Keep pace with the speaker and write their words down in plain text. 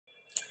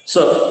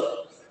So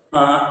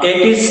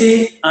 80C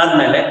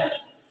ಆದ್ಮೇಲೆ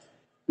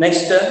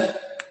next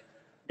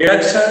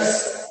deductions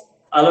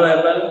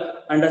allowable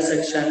under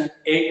section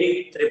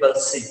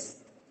 80CCC.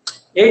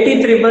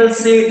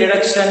 80CCC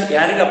deduction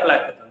ಯಾರಿಗೆ apply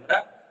ಆಗ್ತದೆ ಅಂದ್ರೆ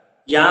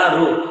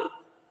ಯಾರು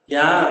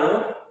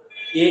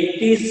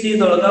 80C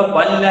ದೊಳಗ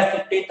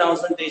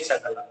 1,50,000 ರೀಚ್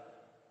ಆಗಲ್ಲ.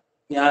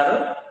 ಯಾರು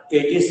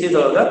 80C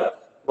ದೊಳಗ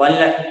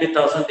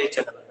 1,50,000 ರೀಚ್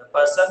ಆಗಲ್ಲ. The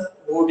person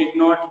who did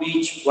not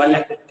reach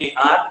 1,50,000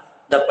 or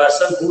the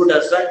person who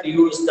doesn't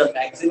use the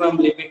maximum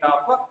limit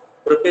of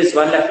rupees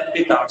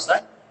 1,50,000,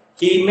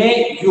 he may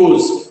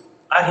use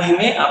or he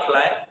may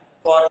apply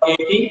for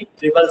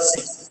 80CCC.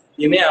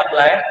 He may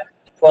apply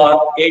for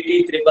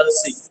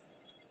 80CCC.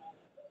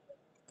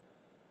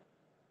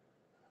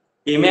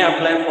 He may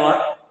apply for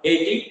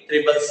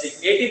 80CCC.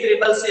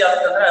 80CCC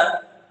ಅಂತಂದ್ರೆ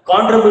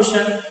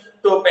contribution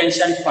to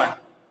pension fund.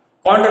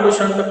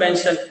 Contribution to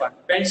pension fund.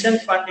 Pension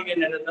fund ಗೆ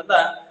ಏನಿರುತ್ತಂತ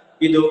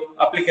ಇದು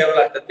applicable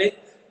ಆಗ್ತದೆ.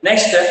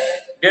 Next,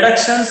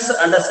 deductions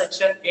under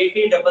section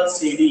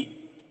 80CCD.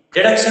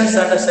 Deductions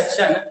under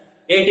section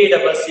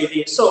 80CCD.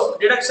 So,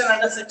 deduction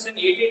under section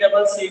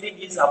 80CCD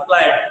is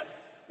applied.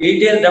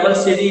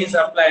 80CCD is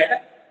applied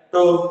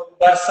to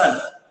person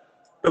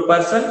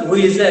who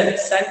is a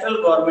central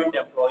government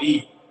employee.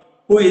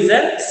 Who is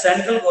a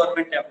central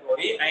government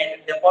employee and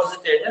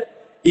deposited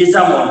his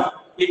amount.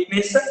 It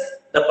means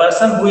the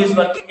person who is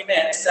working in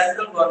a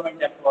central government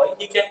employee,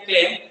 he can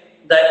claim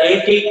the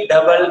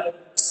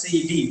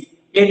 80CCD.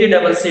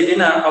 80CCD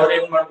na ಅವರು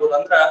ಏನು ಮಾಡಬಹುದು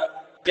ಅಂದ್ರೆ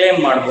claim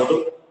ಮಾಡಬಹುದು.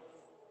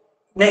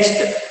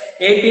 Next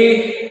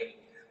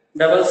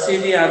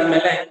 80CCD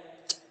ಆದ್ಮೇಲೆ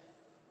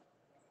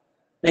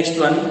next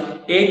one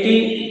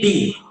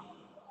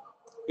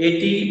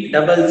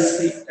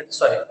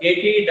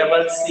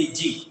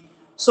 80CCG.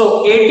 So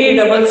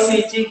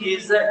 80CCG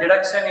is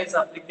deduction is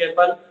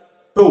applicable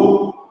to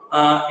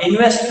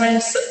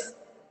investments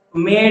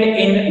made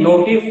in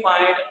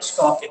notified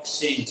stock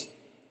exchange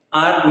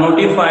or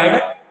notified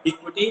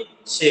equity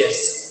shares.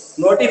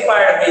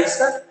 Notified means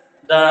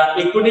the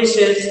equity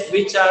shares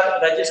which are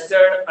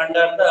registered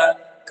under the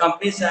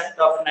Companies Act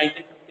of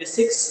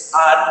 1956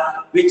 or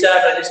which are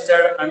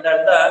registered under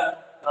the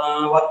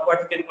what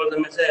you can call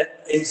them as a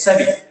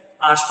SEBI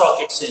or stock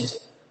exchange.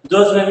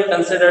 Those may be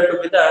considered to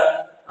be the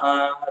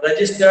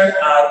registered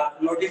or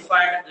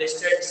notified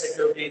listed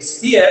securities.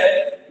 Here,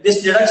 this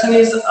deduction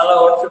is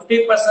allowed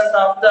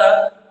 50% of the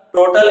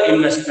total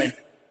investment.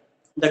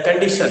 The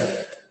condition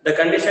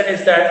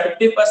is that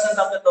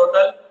 50% of the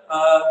total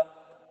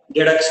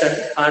deduction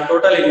or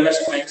total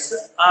investments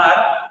are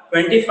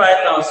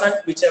 25,000,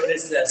 whichever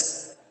is less.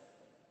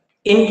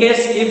 In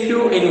case if you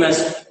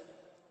invest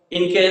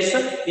in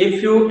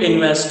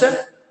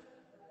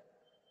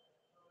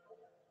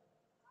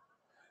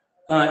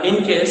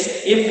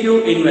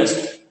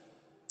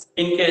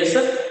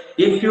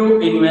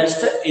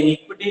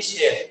equity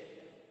share,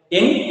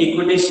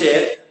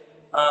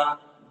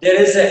 there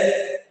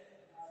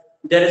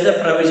is a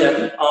provision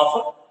of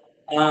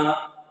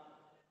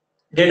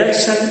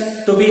deduction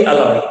to be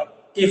allowed.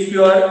 If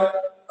your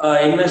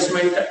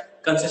investment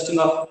consisting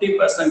of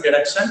 50%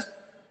 deduction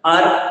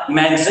or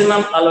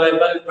maximum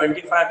allowable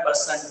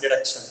 25%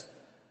 deduction,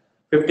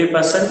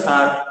 50%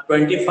 or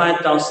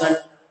 25,000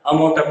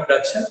 amount of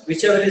deduction,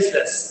 whichever is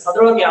less.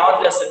 Otherwise, ಯಾವ್ದು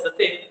less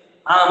ಇರ್ತದೆ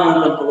ಆ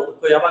amount ಅಂತ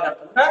ತಗೋಬೇಕು. ಯಾವಾಗ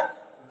ಅಂತಂದ್ರೆ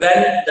when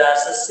the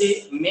assessee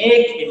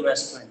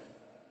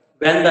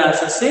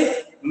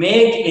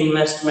make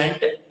investment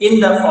in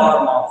the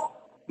form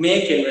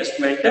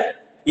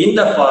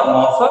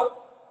of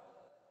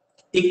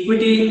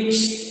equity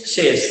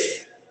shares.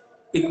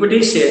 Equity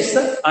shares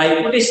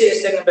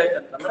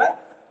ಏನಬೇಕಂತಂದ್ರೆ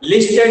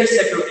listed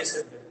securities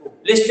ಇರಬೇಕು.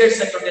 Listed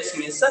securities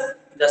means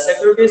the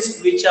securities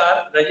which are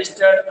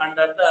registered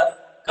under the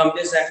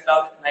Companies Act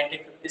of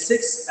 1956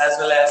 as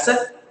well as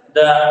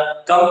the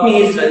company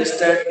is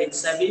registered in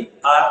SEBI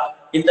or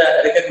in the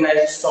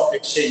recognized stock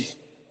exchange.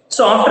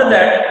 So after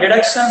that,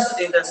 deductions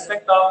in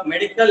respect of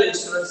medical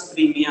insurance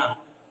premium.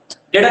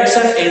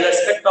 Deduction in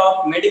respect of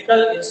medical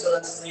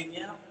insurance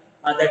premium,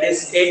 that is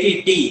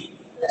 80D.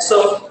 So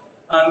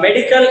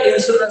medical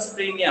insurance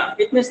premium,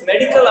 it means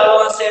medical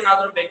allowance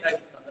ಏನಾದರೂ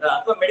ಬೇಕಾಗಿತ್ತಂದ್ರೆ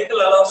ಅಥವಾ medical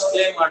allowance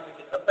claim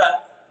ಮಾಡಬೇಕಿತ್ತಂದ್ರೆ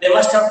they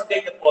must have to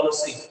take the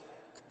policy.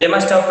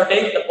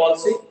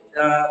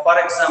 For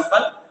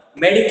example,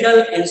 medical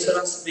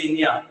insurance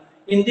premium.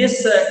 In this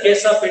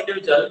case of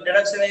individual,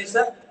 deduction is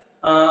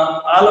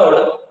allowed.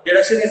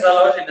 Deduction is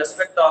allowed in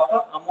respect of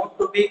amount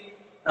to be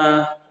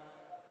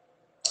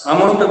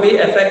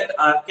effect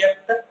are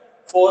kept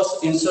for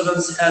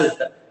insurance health.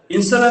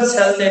 Insurance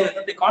health and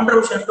the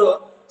contribution to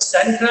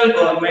central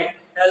government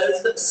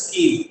health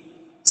scheme.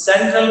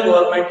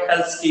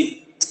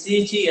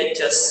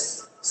 CGHS.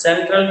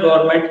 Central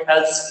government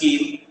health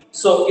scheme.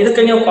 So,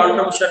 ಇದಕ್ಕೆ ನೀವು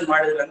contribution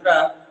ಮಾಡಿದ್ರಂದ್ರೆ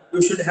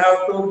you should have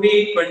to be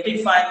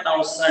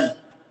 25,000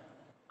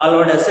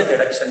 allowed as a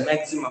deduction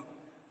maximum.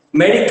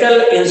 Medical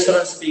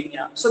insurance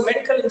premium. So,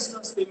 medical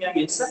insurance premium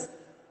is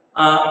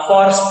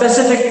for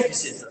specific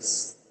diseases.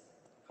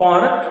 For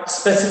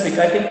specific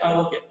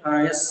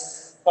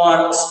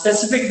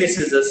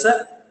diseases,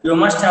 you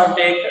must have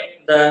take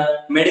the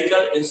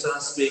medical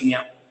insurance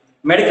premium.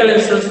 Medical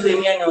insurance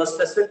premium ನೀವು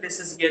specific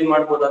disease ಏನ್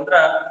ಮಾಡ್ಬೋದು ಅಂದ್ರ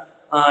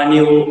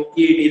ನೀವು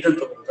ಈ ಇದನ್ನ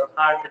ತಗೋಬಹುದು,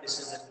 heart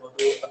disease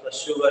ಇರ್ಬೋದು ಅಥವಾ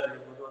ಶುಗರ್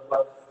ಇರ್ಬೋದು ಅಥವಾ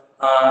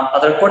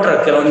ಅದ್ರ ಕೊಟ್ರ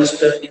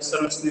ಕೆಲವೊಂದಿಷ್ಟು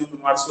ಇನ್ಶೂರೆನ್ಸ್ ನೀವು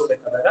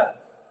ಮಾಡಿಸ್ಕೋಬೇಕಾದಾಗ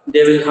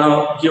they will have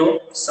give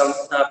some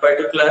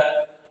particular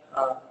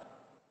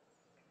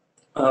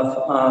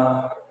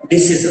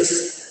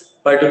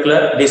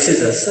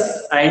diseases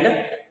and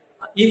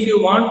if you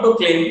want to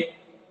claim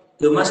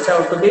you must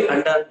have to be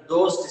under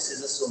those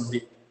diseases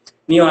only.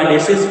 ನೀವು ಆ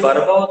ಡಿಸೀಸ್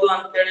ಬರಬಹುದು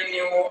ಅಂತೇಳಿ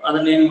ನೀವು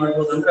ಅದನ್ನ ಏನ್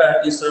ಮಾಡ್ಬೋದು ಅಂದ್ರೆ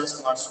ಇನ್ಶೂರೆನ್ಸ್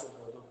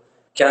ಮಾಡಿಸ್ಕೋಬಹುದು.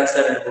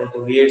 ಕ್ಯಾನ್ಸರ್ ಇರ್ಬೋದು,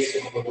 ಏಡ್ಸ್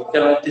ಇರ್ಬೋದು,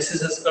 ಕೆಲವು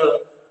ಡಿಸೀಸಸ್ಗಳು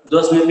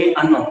ದೋಸ್ may be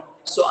unknown.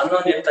 So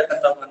unknown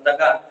ಇರ್ತಕ್ಕಂಥ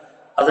ಬಂದಾಗ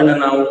ಅದನ್ನ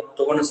ನಾವು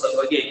ತಗೊಂಡ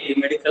ಸಲುವಾಗಿ ಈ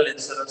ಮೆಡಿಕಲ್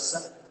ಇನ್ಶೂರೆನ್ಸ್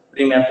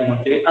ಪ್ರೀಮಿಯಂ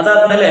ತಗೊಂತೀವಿ.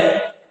 ಅದಾದ್ಮೇಲೆ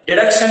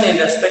deduction in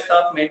respect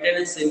of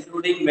maintenance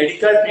including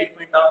medical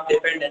treatment of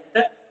dependent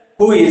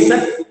who is a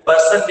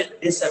person with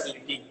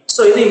disability.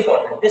 So it is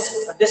important.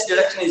 This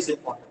deduction is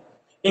important.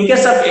 In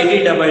case of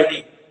ADDD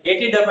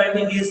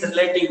is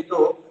relating to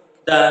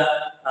the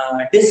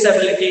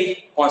disability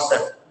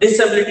concept.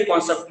 Disability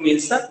concept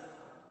means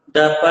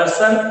the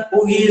person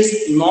who is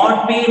not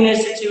be in a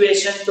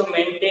situation to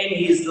maintain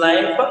his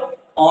life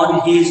on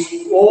his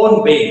own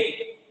way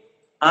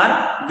or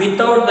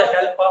without the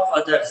help of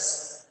others.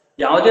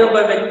 ಯಾವುದೇ ಒಬ್ಬ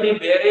ವ್ಯಕ್ತಿ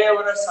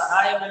ಬೇರೆಯವರ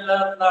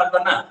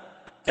ಸಹಾಯವಿಲ್ಲದನ್ನ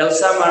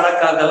ಕೆಲಸ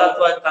ಮಾಡಕ್ಕಾಗಲ್ಲ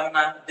ಅಥವಾ ತನ್ನ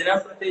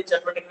ದಿನಪ್ರತಿ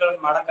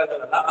ಚಟುವಟಿಕೆಗಳನ್ನು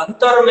ಮಾಡಕ್ಕಾಗಲ್ಲ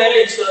ಅಂತವ್ರ ಮೇಲೆ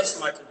ಇನ್ಶೂರೆನ್ಸ್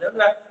ಮಾಡ್ತಿದ್ರೆ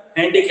ಅಂದ್ರೆ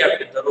ಹ್ಯಾಂಡಿಕ್ಯಾಪ್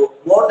ಇದ್ದರು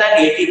ಮೋರ್ ದ್ಯಾನ್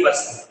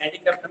 80%.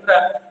 ಹ್ಯಾಂಡಿಕ್ಯಾಪ್ ಅಂದ್ರೆ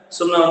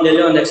ಸುಮ್ಮನೆ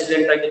ಒಂದೆಲ್ಲಿ ಒಂದು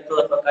ಆಕ್ಸಿಡೆಂಟ್ ಆಗಿತ್ತು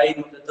ಅಥವಾ ಕೈ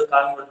ಮುರಿದಿತ್ತು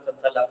ಕಾಲು ಮುರಿದಿತ್ತು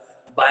ಅಂತಲ್ಲ.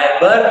 By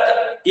birth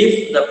if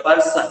the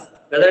person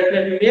whether it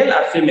may be male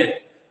or female,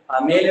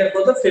 ಮೇಲ್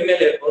ಇರ್ಬೋದು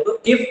ಫಿಮೇಲ್ ಇರ್ಬೋದು,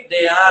 if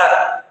they are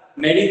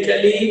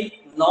medically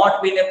not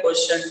be in a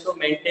position to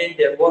maintain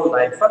their own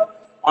life,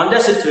 on the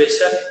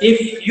situation if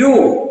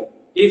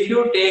you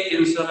take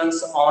insurance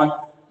on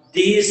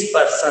these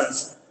persons,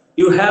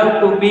 you have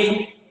to be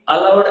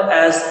allowed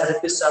as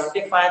rupees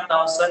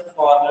 75,000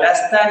 for less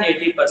than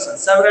 80%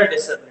 several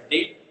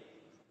disability.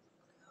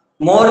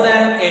 More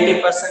than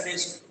 80%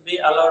 is to be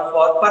allowed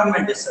for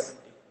permanent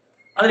disability.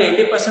 Andre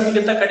 80%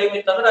 ಗಿಂತ ಕಡಿಮೆ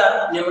ಇತ್ತಂದ್ರೆ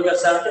ನಿಮಗೆ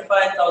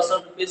 75,000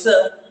 rupees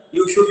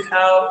you should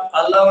have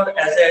allowed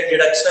as a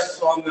deduction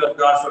from your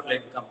gross total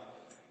income.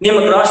 ನಿಮ್ಮ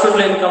gross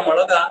total income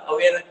ಒಳಗ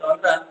ಅವೇನಂತ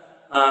ಅಂದ್ರೆ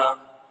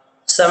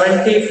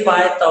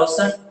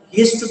 75,000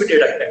 is to be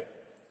deducted.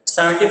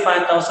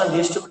 75,000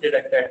 is to be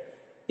deducted.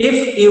 If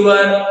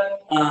your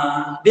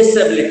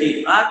disability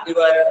or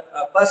your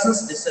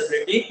person's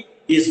disability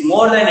is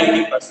more than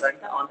 80%,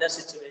 on that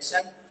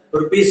situation,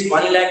 rupees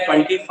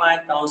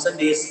 1,25,000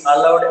 is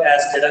allowed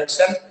as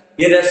deduction,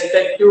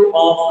 irrespective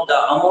of the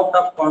amount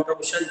of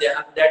contribution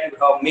that you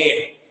have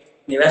made.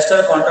 ನೀವು ಎಷ್ಟರ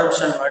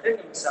contribution ಮಾಡಿ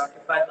ನಿಮಗೆ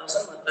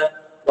 75,000 ಮತ್ತೆ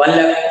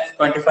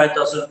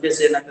 1,25,000 rupees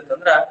ಏನಾಗ್ತದೆ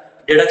ಅಂದ್ರೆ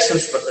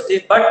deductions ಬರ್ತೈತಿ.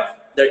 But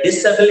the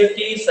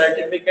disability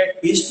certificate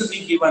is to be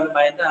given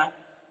by the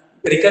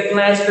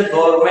recognized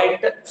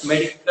government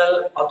medical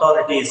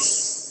authorities.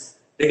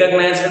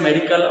 Recognized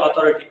medical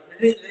authority.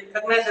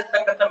 Recognized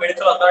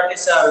medical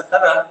authorities are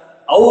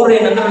ಅವರು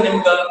ಏನಂದ್ರೆ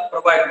ನಿಮ್ಗೆ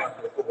ಪ್ರೊವೈಡ್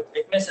ಮಾಡಬೇಕು.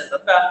 It means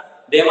that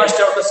they must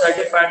have to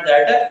certify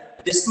that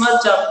this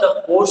much of the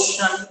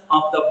portion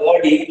of the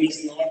body is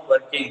not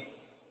working.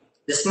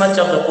 This much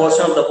of the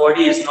portion of the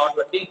body is not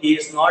working. He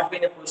is not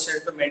in a position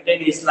to maintain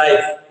his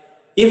life.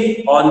 If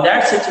on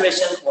that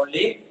situation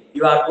only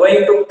you are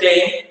going to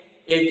claim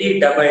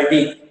ADDD,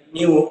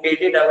 ನೀವು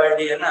ADDD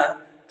ಅನ್ನ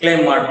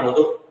claim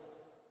ಮಾಡಬಹುದು.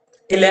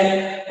 ಇಲ್ಲ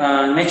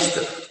next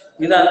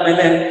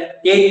ಇದಾದ್ಮೇಲೆ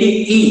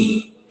ATE.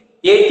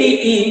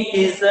 ATE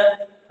is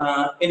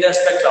in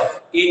respect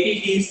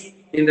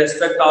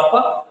of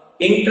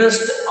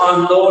interest on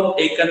loan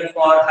taken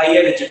for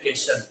higher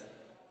education.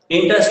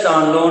 Interest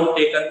on loan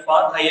taken for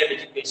higher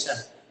education.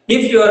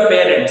 If your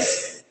parents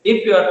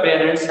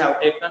have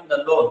taken the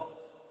loan,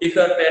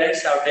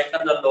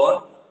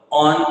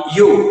 on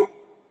you,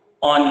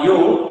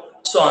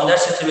 so on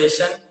that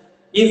situation,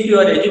 if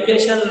your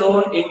education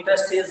loan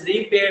interest is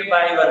repaid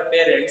by your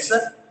parents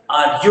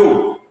or you,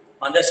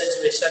 on that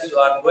situation you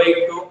are going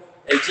to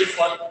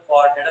eligible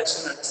for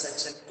deduction under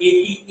section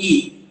ATE.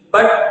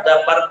 But the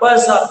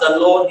purpose of the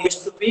loan is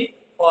to be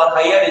for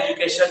higher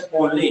education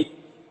only.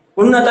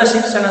 ಉನ್ನತ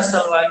ಶಿಕ್ಷಣ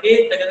ಸಲುವಾಗಿ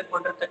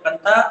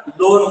ತೆಗೆದುಕೊಂಡಿರ್ತಕ್ಕಂಥ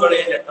ಲೋನ್ಗಳು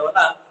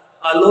ಏನಿರ್ತಾವಲ್ಲ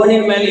ಆ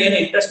ಲೋನಿನ ಮೇಲೆ ಏನು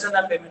interest ಅನ್ನ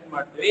payment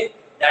ಮಾಡ್ತೀವಿ,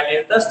 that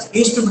interest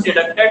is to be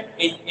deducted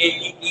in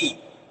ATE.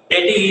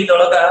 ATE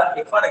ದೊಳಗ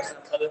ಫಾರ್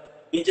ಎಕ್ಸಾಂಪಲ್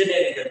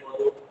ಇಂಜಿನಿಯರಿಂಗ್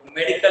ಇರ್ಬೋದು,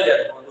 ಮೆಡಿಕಲ್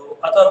ಇರ್ಬೋದು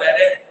ಅಥವಾ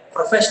ಬೇರೆ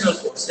ಪ್ರೊಫೆಷನಲ್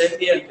ಕೋರ್ಸ್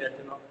MBA ಅಂತ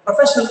ಹೇಳ್ತೀವಿ ನಾವು.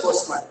 ಪ್ರೊಫೆಷನಲ್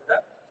ಕೋರ್ಸ್ ಮಾಡಿದ್ರೆ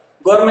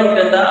ಗೌರ್ಮೆಂಟ್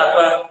ಇಂದ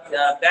ಅಥವಾ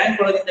ಬ್ಯಾಂಕ್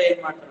ಒಳಗಿಂದ ಏನ್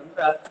ಮಾಡ್ತಾರೆ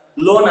ಅಂದ್ರೆ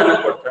ಲೋನ್ ಅನ್ನ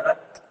ಕೊಡ್ತಾರೆ.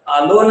 ಆ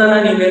ಲೋನ್ ಅನ್ನ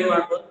ನೀವೇನ್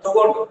ಮಾಡ್ಬೋದು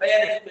ತಗೊಂಡು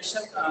higher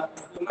education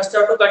you must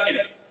have to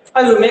continue,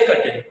 you may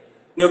continue,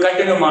 ನೀವು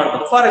ಕಂಟಿನ್ಯೂ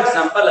ಮಾಡ್ಬೋದು. ಫಾರ್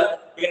ಎಕ್ಸಾಂಪಲ್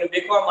ಈಗ ನೀವು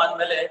BCom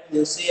ಆದ್ಮೇಲೆ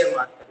ನೀವು CA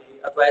ಮಾಡ್ತೀರಿ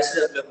ಅಥವಾ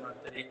SW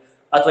ಮಾಡ್ತೀರಿ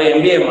ಅಥವಾ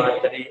MBA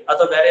ಮಾಡ್ತೀರಿ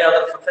ಅಥವಾ ಬೇರೆ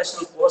ಯಾವ್ದಾದ್ರು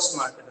ಪ್ರೊಫೆಷನಲ್ ಕೋರ್ಸ್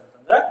ಮಾಡ್ತೀರಿ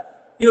ಅಂತಂದ್ರೆ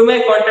you may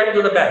contact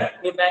to the bank.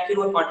 ನೀವು ಬ್ಯಾಂಕಿಗೆ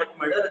ಹೋಗಿ ಕಾಂಟ್ಯಾಕ್ಟ್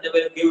ಮಾಡಿದ್ರೆ they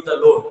will give the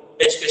loan,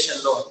 education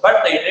loan, but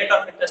the rate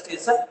of interest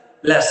is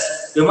less.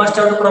 You must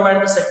have to provide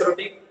the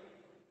security.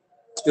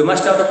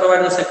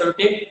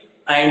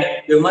 And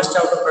you must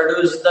have to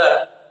produce the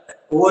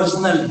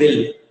original bill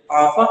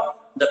of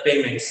the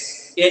payments.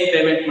 ಏನ್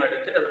payment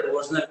ಮಾಡಿರ್ತೀರಿ ಅದ್ರ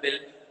original bill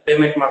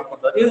payment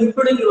ಮಾಡ್ಕೊಂತಾರೆ,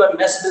 including your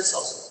mess bills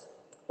also.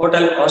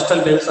 Hotel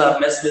hostel bills R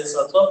mess bills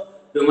also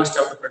you must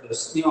have to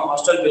produce. ನೀವು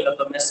hostel bill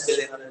ಅಥವಾ mess bill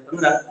ಏನಾದ್ರು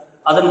ಅಂತಂದ್ರೆ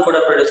ಅದನ್ನು ಕೂಡ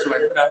produce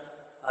ಮಾಡಿದ್ರೆ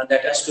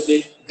that has to be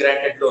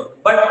granted loan.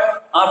 But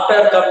after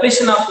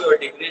completion of your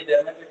degree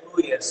there may be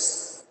 2 years.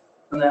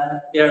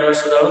 2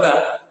 ವರ್ಷದೊಳಗ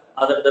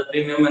ಅದರದ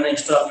premium ಅನ್ನ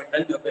ಇನ್ಸ್ಟಾಲ್ಮೆಂಟ್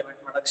ಅಲ್ಲಿ ನೀವು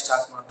ಪೇಮೆಂಟ್ ಮಾಡಕ್ಕೆ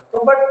ಸ್ಟಾರ್ಟ್ ಮಾಡಬೇಕು.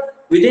 But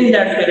within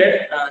that period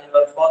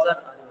your father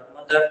or your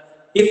mother,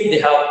 if they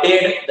have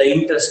paid the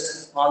interest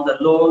on the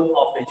loan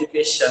of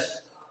education,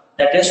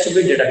 that has to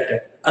be deducted.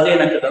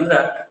 ಅದೇನಾಗ್ತದೆ ಅಂದ್ರೆ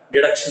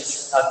deductions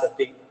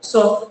ಆಗ್ತದೆ. So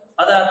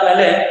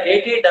ಅದಾದ್ಮೇಲೆ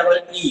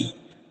 80EE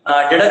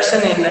deduction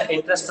in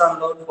interest on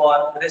loan for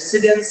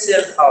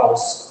residential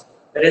house.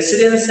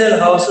 Residential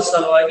house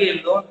ಸಲುವಾಗಿ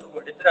loan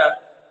ತಗೊಂಡಿದ್ರ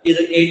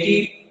ಇದು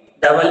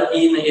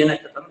 80EE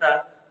ಏನಾಗ್ತದೆ ಅಂದ್ರ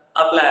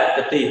apply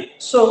ಆಗ್ತತಿ.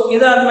 So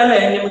ಇದಾದ್ಮೇಲೆ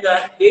ನಿಮ್ಗ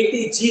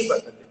 80G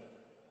ಬರ್ತದೆ.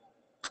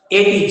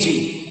 80G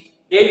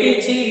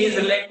is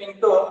relating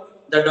to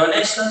the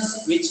donations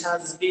which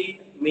has been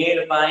made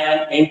by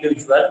an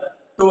individual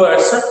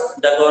towards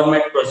the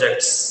government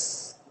projects.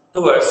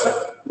 For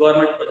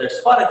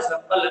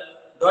example,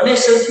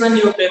 donations na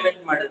ನೀವು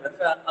payment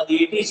ಮಾಡಿದ್ರೆ ಅದು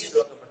 80G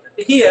ಬರ್ತದೆ.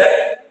 Here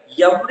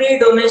every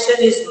donation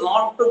is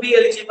not to be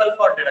eligible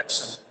for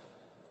deduction.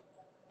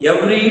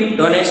 Every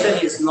donation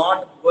is not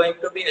going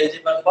to be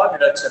eligible for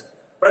deduction.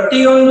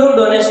 ಪ್ರತಿಯೊಂದು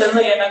donation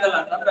ಏನಾಗಲ್ಲ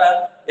ಅಂತಂದ್ರೆ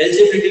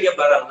ಎಲಿಜಿಬಿಲಿಟಿಗೆ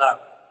ಬರಲ್ಲ.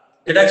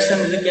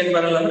 Deduction ಇದಕ್ಕೆ ಏನ್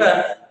ಬರಲ್ಲ ಅಂದ್ರೆ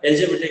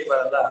ಎಲಿಜಿಬಿಲಿಟಿಗೆ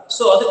ಬರಲ್ಲ.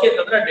 ಸೊ ಅದಕ್ಕೆ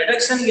ಅಂತಂದ್ರೆ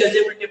deduction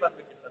eligibility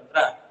ಬರ್ಬೇಕಿತ್ತಂದ್ರ,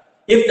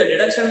 if the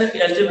deduction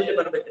eligibility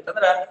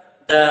ಬರ್ಬೇಕಿತ್ತಂದ್ರ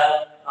the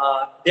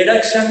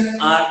deduction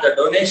or the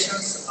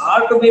donations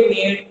are to be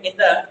made in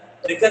the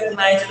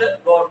recognized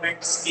government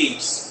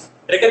schemes.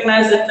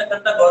 Recognise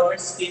ಇರ್ತಕ್ಕಂಥ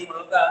ಗವರ್ಮೆಂಟ್ ಸ್ಕೀಮ್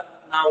ಒಳಗ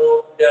ನಾವು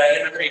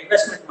ಏನಾದ್ರೂ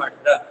ಇನ್ವೆಸ್ಟ್ಮೆಂಟ್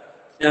ಮಾಡಿದ್ರೆ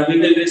we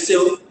will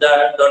receive the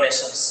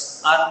donations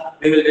or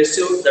we will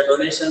receive the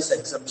donations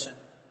exemption.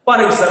 For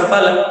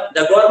example,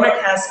 the government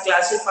has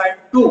classified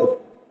two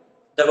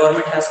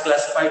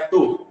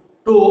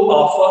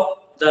of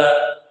the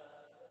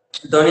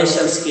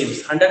donation schemes,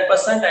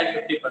 100% and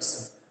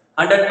 50%.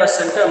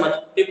 100% ಮತ್ತು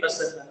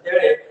 50% ಅಂತ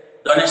ಹೇಳಿ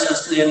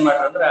donations ಏನ್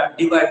ಮಾಡ್ರ ಅಂದ್ರೆ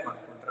ಡಿವೈಡ್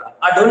ಮಾಡ್ಕೊಂಡ್ರ.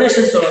 ಆ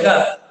ಡೊನೇಷನ್ಸ್ ಒಳಗ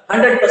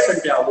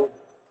 100% ಯಾವು?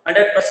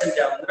 100%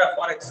 ಯಾವಂದ್ರೆ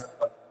for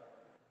example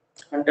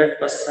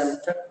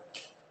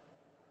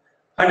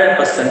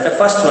 100%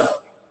 first one,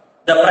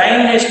 the Prime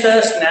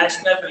Minister's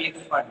National Relief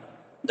Fund.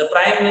 The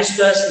Prime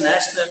Minister's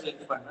National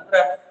Relief Fund ಅಂದ್ರೆ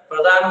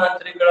ಪ್ರಧಾನ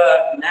ಮಂತ್ರಿಗಳ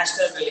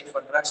ನ್ಯಾಷನಲ್ ರಿಲೀಫ್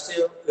ಫಂಡ್, ರಾಷ್ಟ್ರೀಯ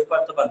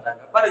ವಿಪತ್ತು ಬಂದಾಗ.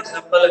 ಫಾರ್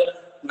ಎಕ್ಸಾಂಪಲ್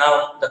ನಾವು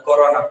ದ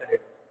ಕೊರೋನಾ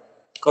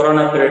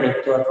ಪೀರಿಯಡ್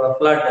ಇತ್ತು ಅಥವಾ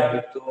ಫ್ಲಡ್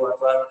ಆಗಿತ್ತು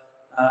ಅಥವಾ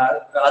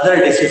ಅದರ್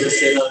ಡಿಸೀಸಸ್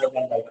ಏನಾದ್ರು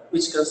ಬಂದಾಗ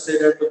which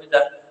considered to B the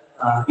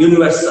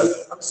universal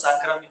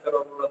ಸಾಂಕ್ರಾಮಿಕ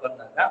ರೋಗಗಳು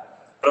ಬಂದಾಗ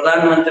ಪ್ರಧಾನ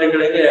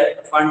ಮಂತ್ರಿಗಳಿಗೆ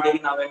ಫಂಡಿಗೆ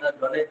ನಾವೇನಾದ್ರು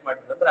ಡೊನೇಟ್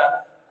ಮಾಡಿದ್ರೆ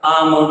ಆ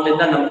ಅಮೌಂಟ್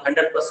ಇಂದ ನಮ್ಗೆ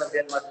 100%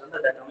 ಏನ್ ಮಾಡಿದ್ರೆ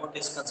that amount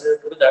is considered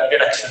to B the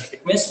deduction.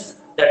 It means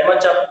that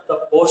much of the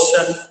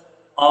portion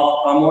of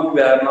amount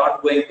we are not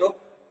going to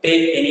pay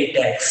any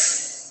tax.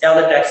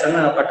 ಯಾವ್ದು ಟ್ಯಾಕ್ಸ್ ಅನ್ನ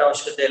ಕಟ್ಟೋ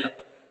ಅವಶ್ಯಕತೆ ಇಲ್ಲ.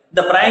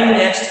 The Prime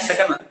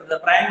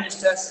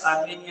Minister's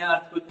Armenia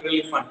Earthquake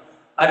Relief Fund.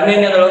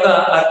 ಅರ್ಮೇನಿಯಾದೊಳಗ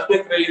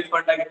earthquake relief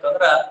fund ಆಗಿತ್ತು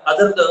ಅಂದ್ರ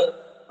ಅದರದ್ದು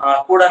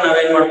ಕೂಡ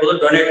ನಾವೇನ್ ಮಾಡ್ಬೋದು,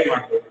 ಡೊನೇಟ್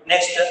ಮಾಡ್ಬೋದು.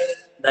 Next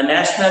the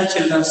national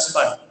children's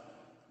fund.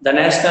 The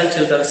national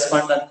children's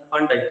fund ಅಂತ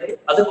ಫಂಡ್ ಐತಿ,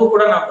 ಅದಕ್ಕೂ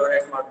ಕೂಡ ನಾವು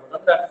ಡೊನೇಟ್ ಮಾಡ್ಬೋದು.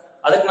 ಅಂದ್ರೆ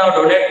ಅದಕ್ಕೆ ನಾವು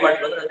ಡೊನೇಟ್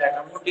ಮಾಡಿದ್ರೆ that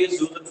amount is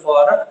used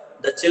for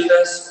the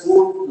childrens who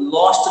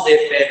lost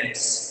their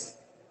parents.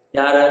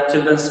 ಯಾರ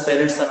ಚಿಲ್ಡ್ರನ್ಸ್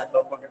ಪೇರೆಂಟ್ಸ್ ಅನ್ನ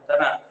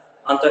ಕಳ್ಕೊಂಡಿರ್ತಾರ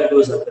ಅಂತವ್ರಿಗೆ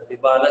ಯೂಸ್ ಆಗ್ತೈತಿ.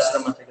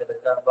 ಬಾಲಾಶ್ರಮ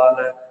ತೆಗೆದಕ್ಕ, ಬಾಲ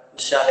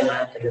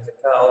ಶಾಲೆಗಳನ್ನ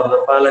ತೆಗೆದಕ್ಕ, ಅವ್ರ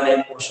ಪಾಲನೆ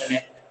ಪೋಷಣೆ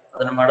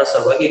ಅದನ್ನ ಮಾಡೋ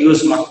ಸಲುವಾಗಿ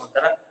use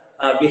ಮಾಡ್ಕೊಂತಾರ.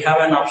 We have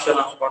an option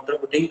of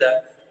contributing the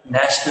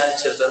national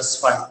children's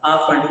fund. ಆ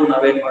ಫಂಡ್ಗೂ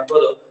ನಾವೇನ್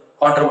ಮಾಡ್ಬೋದು,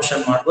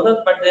 ಕಾಂಟ್ರಿಬ್ಯೂಷನ್ ಮಾಡ್ಬೋದು.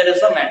 But there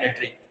is a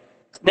mandatory.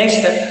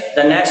 Next the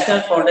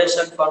national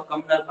foundation for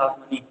communal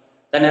harmony.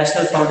 The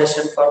national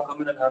foundation for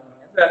communal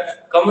harmony ಅಂದ್ರೆ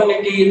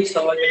ಕಮ್ಯುನಿಟಿ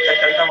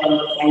ಸಲುವಾಗಿರ್ತಕ್ಕಂಥ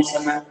ಒಂದು funds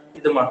ಅನ್ನ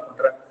ಇದು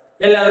ಮಾಡ್ಕೊಂಡ್ರ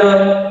ಎಲ್ಲಾದ್ರೂ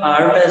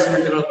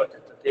ಅಡ್ವರ್ಟೈಸ್ಮೆಂಟ್ ಗಳು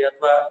ಬರ್ತಿರ್ತೈತಿ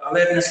ಅಥವಾ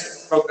ಅವೇರ್ನೆಸ್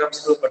ಪ್ರೋಗ್ರಾಮ್ಸ್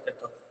ಗಳು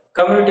ಬರ್ತಿರ್ತವೆ.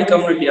 ಕಮ್ಯುನಿಟಿ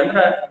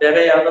ಅಂದ್ರೆ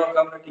ಬೇರೆ ಯಾವ್ದೋ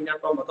ಕಮ್ಯುನಿಟಿಗೆ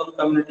ಅಥವಾ ಮತ್ತೊಂದು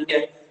ಕಮ್ಯುನಿಟಿಗೆ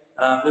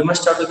we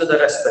must have to give the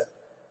respect.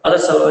 ಅದ್ರ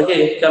ಸಲುವಾಗಿ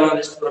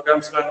ಕೆಲವೊಂದಿಷ್ಟು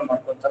ಪ್ರೋಗ್ರಾಮ್ಸ್ ಗಳನ್ನ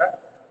ಮಾಡ್ಕೊಂತಾರ.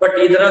 ಬಟ್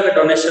ಇದ್ರಾಗ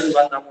ಡೊನೇಷನ್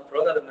ಬಂದ ಅಮೌಂಟ್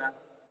ಒಳಗೆ ಅದನ್ನ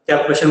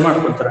calculation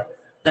ಮಾಡ್ಕೊಂತಾರ.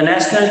 The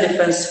national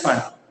defence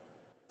fund,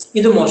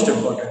 ಇದು most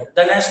important. The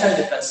national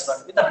defence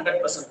fund with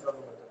 100%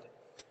 ಬರ್ತದೆ.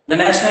 The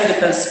national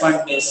defence fund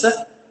means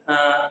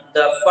the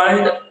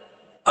fund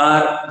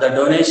are the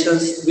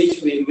donations which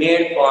we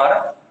made for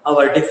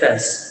our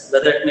defence,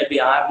 whether it may be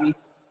army,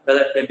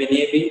 whether it may be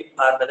navy,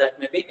 or whether it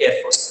may be air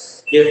force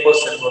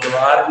ಇರ್ಬೋದು,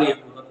 army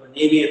ಇರ್ಬೋದು,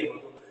 navy ಇರ್ಬೋದು.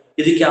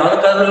 ಇದಕ್ಕೆ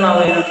ಯಾವ್ದಕ್ಕಾದ್ರೂ ನಾವು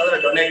ಏನಂತಂದ್ರೆ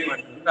donate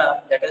ಮಾಡಿದ್ರೆ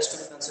that has to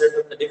be considered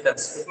to the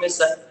defence. It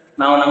means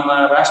ನಾವು ನಮ್ಮ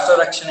ರಾಷ್ಟ್ರ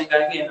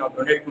ರಕ್ಷಣೆಗಾಗಿ ನಾವು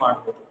ಡೊನೇಟ್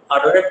ಮಾಡ್ಬೋದು. ಆ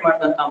ಡೊನೇಟ್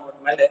ಮಾಡಿದಂತ ಅಮೌಂಟ್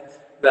ಮೇಲೆ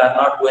we are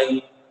not going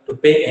to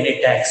pay any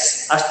tax.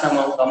 ಅಷ್ಟು ನಮ್ಮ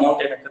ಅಮೌಂಟ್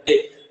ಏನಾಗ್ತದೆ,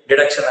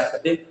 ಡಿಡಕ್ಷನ್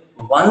ಆಗ್ತದೆ.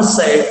 One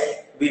side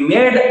we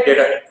made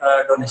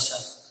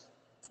donation,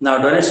 ನಾವು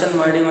ಡೊನೇಷನ್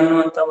ಮಾಡಿ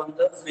ಅನ್ನುವಂತ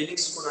ಒಂದು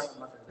ಫೀಲಿಂಗ್ಸ್ ಕೂಡ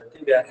ನಮ್ಮಲ್ಲಿ.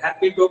 We are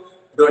happy to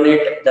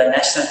donate the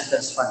national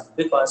defence fund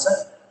because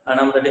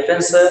ನಮ್ದು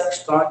ಡಿಫೆನ್ಸ್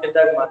ಸ್ಟ್ರಾಂಗ್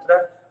ಇದ್ದಾಗ ಮಾತ್ರ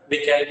we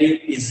can live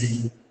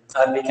easily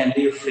R we can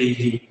live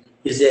freely.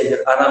 ಈಸಿಯಾಗಿ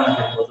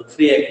ಆರಾಮಾಗಿರ್ಬೋದು,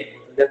 ಫ್ರೀ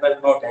ಆಗಿರ್ಬೋದು, there will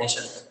be no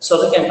tension. So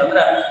ಅದಕ್ಕೆ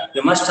ಅಂತಂದ್ರೆ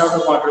you must have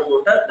to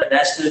contribute the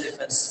national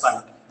defense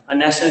fund. ಆ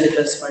national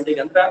defence fund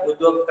ಗೆ ಅಂತ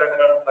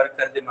ಉದ್ಯೋಗಗಳನ್ನ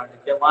ಖರೀದಿ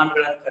ಮಾಡಲಿಕ್ಕೆ,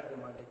 ವಾಹನಗಳನ್ನ ಖರೀದಿ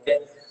ಮಾಡಲಿಕ್ಕೆ,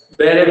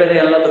 ಬೇರೆ ಬೇರೆ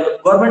ಎಲ್ಲದೂ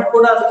ಗೌರ್ಮೆಂಟ್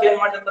ಕೂಡ ಅದಕ್ಕೆ ಏನ್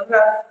ಮಾಡ್ತಂದ್ರೆ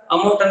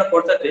ಅಮೌಂಟ್ ಅನ್ನು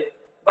ಕೊಡ್ತೈತಿ.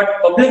 But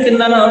public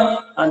ಇಂದಾನು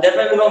there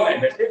will be no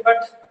mandatory, but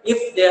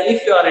if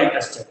you are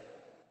interested,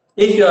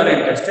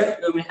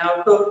 you may have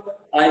to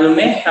you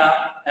may have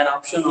an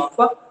option of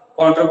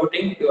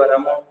contributing your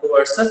amount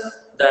towards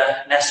the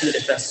national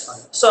defense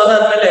fund. So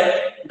adadmele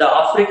the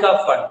Africa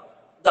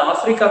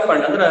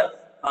fund ಅಂದ್ರೆ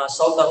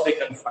South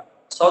African fund.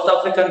 South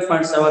African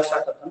funds ಯಾವಾಗ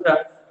start ಆತಂದ್ರ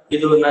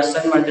ಇದು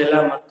Nelson Mandela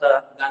ಮತ್ತು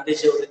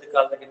ಗಾಂಧೀಜಿ ಅವರ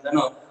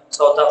ಕಾಲದಾಗಿಂದನೂ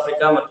south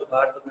Africa ಮತ್ತು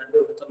ಭಾರತದ ನಡುವೆ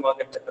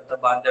ಉತ್ತಮವಾಗಿರ್ತಕ್ಕಂಥ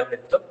ಬಾಂಧವ್ಯ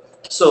ಇತ್ತು.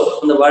 ಸೊ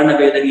ಒಂದು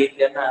ವರ್ಣಭೇದ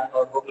ನೀತಿಯನ್ನ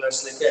ಅವ್ರು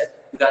ಹೋಗ್ಲಾಡಿಸ್ಲಿಕ್ಕೆ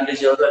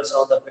ಗಾಂಧೀಜಿ ಅವರು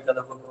ಸೌತ್ ಆಫ್ರಿಕಾದ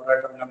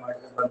ಹೋರಾಟವನ್ನ ಮಾಡಿ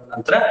ಬಂದ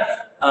ನಂತರ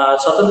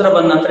ಸ್ವತಂತ್ರ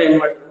ಬಂದ ನಂತರ ಏನ್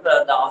ಮಾಡಿದ್ರು,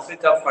 ದ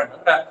ಆಫ್ರಿಕಾ ಫಂಡ್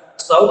ಅಂದ್ರ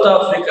ಸೌತ್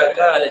ಆಫ್ರಿಕಾಗ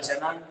ಅಲ್ಲಿ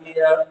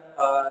ಜನಾಂಗೀಯ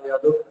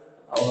ಯಾವುದು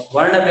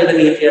ವರ್ಣಭೇದ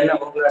ನೀತಿಯನ್ನ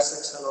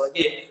ಹೋಗ್ಲಾಡಿಸೋ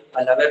ಸಲುವಾಗಿ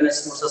ಅಲ್ಲಿ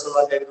ಅವೇರ್ನೆಸ್ ಮೂಡಿಸೋ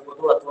ಸಲುವಾಗಿ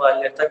ಆಗಿರ್ಬೋದು, ಅಥವಾ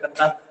ಅಲ್ಲಿ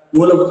ಇರ್ತಕ್ಕಂಥ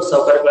ಮೂಲಭೂತ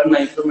ಸೌಕರ್ಯಗಳನ್ನ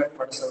ಇಂಪ್ರೂವ್ಮೆಂಟ್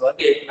ಮಾಡೋ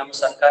ಸಲುವಾಗಿ ನಮ್ಮ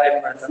ಸರ್ಕಾರ ಏನ್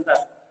ಮಾಡಿದಂದ್ರ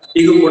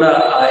ಈಗೂ ಕೂಡ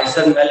ಆ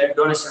ಹೆಸರಿನ ಮೇಲೆ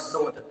ಡೊನೇಷನ್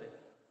ತಗೋತೈತಿ.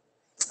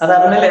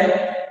 ಅದಾದ್ಮೇಲೆ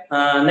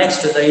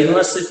next the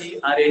university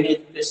or any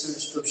education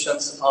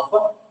institutions of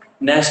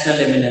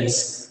national eminence.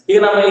 ಈಗ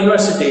ನಮ್ಮ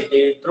university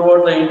through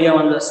out the India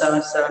ಒಂದು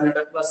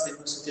 700+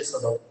 ಯೂನಿವರ್ಸಿಟೀಸ್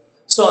ಅದಾವ.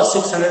 ಸೊ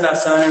 600 or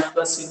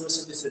 700+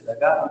 ಯೂನಿವರ್ಸಿಟೀಸ್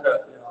ಇದ್ದಾಗ ಅಂದ್ರೆ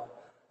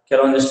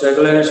ಕೆಲವೊಂದಿಷ್ಟು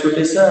ರೆಗ್ಯುಲರ್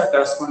ಇನ್ಸ್ಟಿಟ್ಯೂಟ್ಸ್,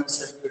 ಕರೆಸ್ಪಾಂಡೆನ್ಸ್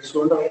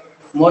ಇಟ್ಕೊಂಡು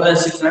ಮೋರ್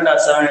ದನ್ 600 or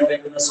 700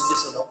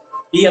 ಯೂನಿವರ್ಸಿಟೀಸ್ ಅದಾವ.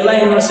 ಈ ಎಲ್ಲಾ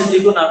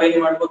ಯೂನಿವರ್ಸಿಟಿಗೂ ನಾವೇನ್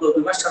ಮಾಡ್ಬೋದು,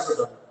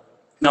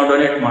 ನಾವು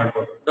ಡೊನೇಟ್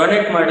ಮಾಡ್ಬೋದು.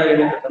 ಡೊನೇಟ್ ಮಾಡಿದ್ರೆ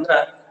ಏನಾಗ್ತಂದ್ರ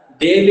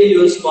they will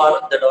use for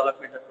the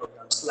developmental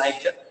programmes.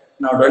 Like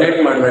ನಾವು ಡೊನೇಟ್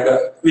ಮಾಡಿದಾಗ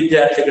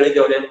ವಿದ್ಯಾರ್ಥಿಗಳಿಗೆ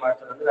ಅವ್ರು ಏನ್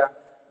ಮಾಡ್ತಾರೆ ಅಂದ್ರೆ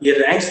ಈ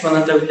ರ್ಯಾಂಕ್ಸ್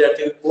ಬಂದಂತ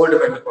ವಿದ್ಯಾರ್ಥಿಗಳಿಗೆ ಗೋಲ್ಡ್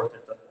ಮೆಡಲ್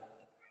ಕೊಡ್ತಿರ್ತಾರೆ.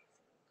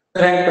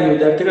 ರ್ಯಾಂಕ್ ಬಂದ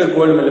ವಿದ್ಯಾರ್ಥಿಗಳಿಗೆ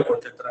ಗೋಲ್ಡ್ ಮೆಡಲ್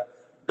ಕೊಡ್ತಿರ್ತಾರೆ.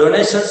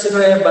 ಡೊನೇಷನ್ಸ್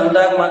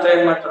ಬಂದಾಗ ಮಾತ್ರ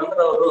ಏನ್ ಮಾಡ್ತಾರೆ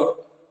ಅಂದ್ರೆ ಅವರು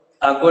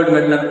ಆ ಗೋಲ್ಡ್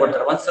ಮೆಡಲ್ ಅನ್ನು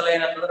ಕೊಡ್ತಾರೆ. ಒಂದ್ಸಲ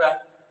ಏನಂತಂದ್ರ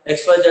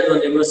XYZ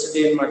ಒಂದು ಯೂನಿವರ್ಸಿಟಿ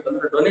ಏನ್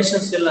ಮಾಡ್ತಂದ್ರೆ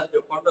ಡೊನೇಷನ್ಸ್ ಇಲ್ಲ ಅಂತ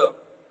ತಿಳ್ಕೊಂಡು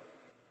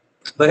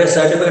ಬರೀ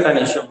ಸರ್ಟಿಫಿಕೇಟ್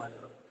ಅನ್ನು ಇಶ್ಯೂ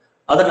ಮಾಡಿದ್ರು.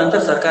 ಅದರ ನಂತರ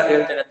ಸರ್ಕಾರ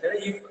ಹೇಳ್ತೇನೆ ಅಂತ ಹೇಳಿ,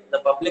 if the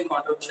public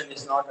contribution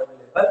is not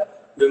available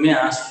you may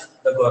ask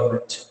the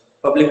government.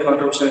 Public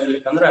contribution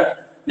ಇರ್ಲಿಕ್ಕಂದ್ರ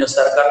ನೀವು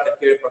ಸರ್ಕಾರಕ್ಕೆ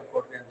ಕೇಳಿ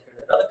ಪಡ್ಕೊಡ್ರಿ ಅಂತ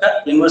ಹೇಳಿದ್ರೆ ಅದಕ್ಕೆ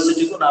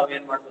ಯೂನಿವರ್ಸಿಟಿಗೂ ನಾವ್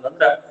ಏನ್ ಮಾಡ್ಬೋದು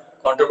ಅಂದ್ರೆ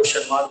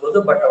ಕಾಂಟ್ರಿಬ್ಯೂಷನ್ ಮಾಡ್ಬೋದು.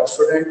 ಬಟ್ ಅವ್ರ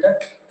student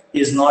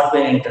is not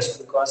very interest,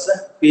 because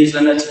fees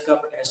ಅನ್ನ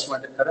ಚಿಕ್ಕಾಪಟ್ಟೆ ಹೆಚ್ಚು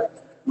ಮಾಡಿರ್ತಾರೆ,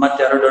 ಮತ್ತೆ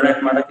ಯಾರು ಡೊನೇಟ್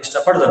ಮಾಡಕ್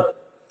ಇಷ್ಟಪಡ್ತಾರೆ.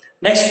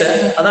 ನೆಕ್ಸ್ಟ್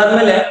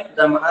ಅದಾದ್ಮೇಲೆ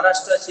the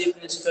Maharashtra chief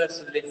ministers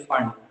relief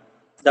fund.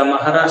 The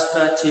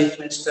Maharashtra chief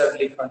minister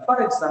relief fund,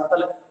 for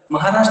example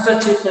Maharashtra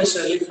chief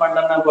minister relief fund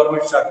ಅನ್ನ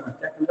ಗೌರ್ಮೆಂಟ್ ಸ್ಟಾರ್ಟ್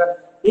ಮಾಡುತ್ತೆ. ಯಾಕಂದ್ರೆ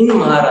ಇನ್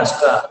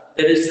Maharashtra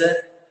there is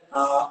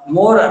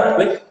more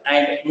earthquake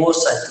and more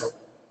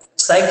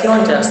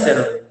cyclone ಜಾಸ್ತಿ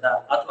ಇರೋದ್ರಿಂದ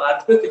ಅಥವಾ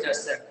ಅರ್ಥಕ್ವೇಕ್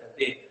ಜಾಸ್ತಿ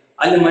ಆಗ್ತೈತಿ.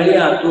 ಅಲ್ಲಿ ಮಳೆ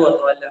ಆಯ್ತು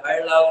ಅಥವಾ ಅಲ್ಲಿ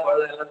ಹಳ್ಳ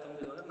ಕೊಳ್ಳ ಎಲ್ಲ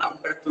ತುಂಬಿದ್ರೆ ನಮ್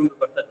ಕಡೆ ತುಂಬಿ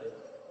ಬರ್ತದೆ.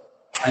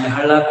 ಅಲ್ಲಿ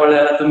ಹಳ್ಳ ಕೊಳ್ಳ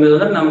ಎಲ್ಲ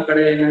ತುಂಬಿದ್ರೆ ನಮ್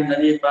ಕಡೆ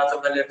ನದಿ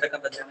ಪ್ರಾಂತದಲ್ಲಿ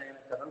ಇರ್ತಕ್ಕಂಥ ಜನ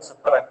ಏನಾಗ್ತಾರ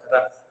ಸಫರ್ ಆಗ್ತಾರ.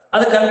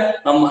 ಅದಕ್ಕೆ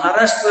ನಮ್ಮ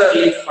ಮಹಾರಾಷ್ಟ್ರ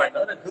ರಿಲೀಫ್ ಫಂಡ್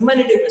ಅಂದ್ರೆ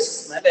ಹ್ಯುಮ್ಯಾನಿಟಿ ಬೇಸಿಸ್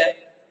ಮೇಲೆ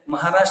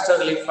ಮಹಾರಾಷ್ಟ್ರ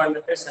ರಿಲೀಫ್ ಫಂಡ್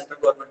ಅಂತ ಸೆಂಟ್ರಲ್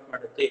ಗೌರ್ಮೆಂಟ್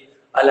ಮಾಡುತ್ತೆ.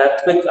 ಅಲ್ಲಿ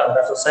ಅರ್ಥಕ್ವೇಕ್ ಆದ್ರೆ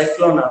ಅಥವಾ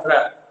ಸೈಕ್ಲೋನ್ ಆದ್ರೆ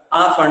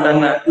ಆ ಫಂಡ್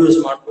ಅನ್ನ ಯೂಸ್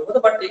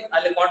ಮಾಡ್ಕೋಬಹುದು, ಬಟ್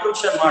ಅಲ್ಲಿ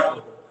ಕಾಂಟ್ರಿಬ್ಯೂಷನ್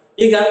ಮಾಡ್ಬೋದು.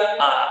 ಈಗ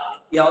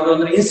ಯಾವ್ದೋ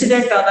ಒಂದು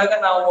ಇನ್ಸಿಡೆಂಟ್ ಆದಾಗ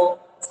ನಾವು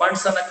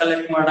ಫಂಡ್ಸ್ ಅನ್ನ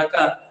ಕಲೆಕ್ಟ್ ಮಾಡಕ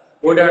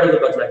ಓಡಾಡೋದ್ರ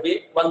ಬದಲಾಗಿ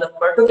ಒಂದು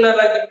ಪರ್ಟಿಕ್ಯುಲರ್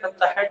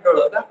ಆಗಿರ್ತಕ್ಕಂಥ ಹೆಡ್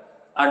ಒಳಗ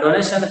ಆ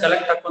ಡೊನೇಷನ್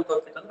ಕಲೆಕ್ಟ್ ಹಾಕೊಂತ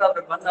ಹೋಗ್ತಂದ್ರೆ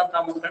ಅದ್ರ ಬಂದಂತ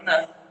ಅಮೌಂಟ್ ಅನ್ನ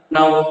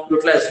ನಾವು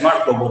ಯುಟಿಲೈಸ್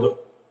ಮಾಡ್ಕೋಬಹುದು.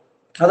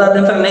 ಅದಾದ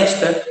ನಂತರ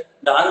next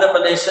the Andhra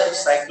Pradesh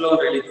cyclone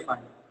relief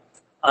fund.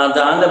 The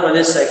Andhra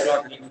Pradesh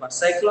cyclone relief fund,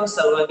 cyclone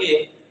ಸಲುವಾಗಿ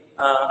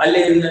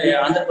ಅಲ್ಲಿ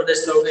ಆಂಧ್ರ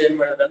ಪ್ರದೇಶದೊಳಗೆ ಏನ್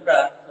ಮಾಡಿದಂದ್ರ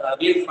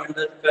relief fund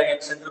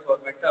central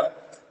government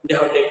they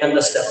have taken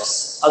the steps.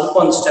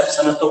 ಅದಕ್ಕೊಂದು ಸ್ಟೆಪ್ಸ್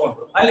ಅನ್ನ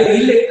ತಗೊಂಡ್ರು.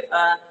 ಇಲ್ಲಿ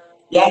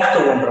ಯಾಕೆ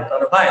ತಗೊಂಡ್ರು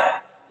ಅಂತಂದ್ರೆ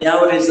ಯಾವ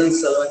ರೀಸನ್ಸ್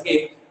ಸಲುವಾಗಿ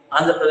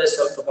ಆಂಧ್ರ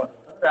ಪ್ರದೇಶದೊಳಗೆ ತಗೊಂಡ್ರು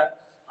ಅಂತಂದ್ರ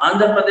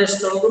ಆಂಧ್ರ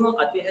ಪ್ರದೇಶದೊಳಗೂ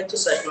ಅತಿ ಹೆಚ್ಚು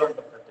ಸೈಕ್ಲೋನ್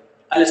ಬರ್ತದೆ.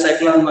 ಅಲ್ಲಿ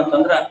ಸೈಕ್ಲೋನ್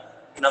ಅಂತಂದ್ರ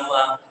ನಮ್ಮ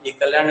ಈ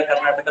ಕಲ್ಯಾಣ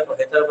ಕರ್ನಾಟಕ ಅಥವಾ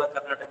ಹೈದರಾಬಾದ್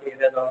ಕರ್ನಾಟಕ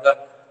ಏರಿಯಾದೊಳಗ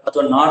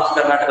ಅಥವಾ ನಾರ್ತ್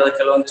ಕರ್ನಾಟಕದ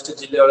ಕೆಲವೊಂದಿಷ್ಟು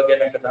ಜಿಲ್ಲೆಯೊಳಗೆ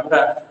ಏನಾಗ್ತದೆ ಅಂದ್ರ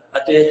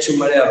ಅತಿ ಹೆಚ್ಚು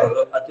ಮಳೆ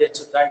ಆಗೋದು, ಅತಿ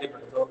ಹೆಚ್ಚು ದಾಂಡಿ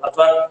ಬಿಡೋದು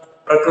ಅಥವಾ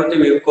ಪ್ರಕೃತಿ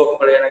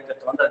ವಿಕೋಪಗಳು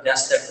ಏನಾಗ್ತಿರ್ತಾವ ಅಂದ್ರೆ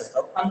ಜಾಸ್ತಿ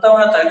ಆಗ್ತಿರ್ತಾವ.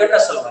 ಅಂತವನ್ನ ತಡೆಗಟ್ಟೋ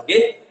ಸಲುವಾಗಿ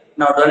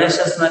ನಾವು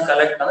ಡೊನೇಷನ್ಸ್ ನ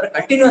ಕಲೆಕ್ಟ್ ಅಂದ್ರೆ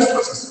continuous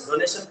process.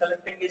 Donation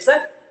collecting is a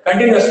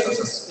continuous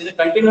process. ಇದು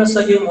ಕಂಟಿನ್ಯೂಸ್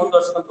ಆಗಿ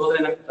ಮುಂದುವರ್ಸ್ಕೊಂತ ಹೋದ್ರೆ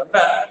ಏನಾಗ್ತದೆ ಅಂದ್ರ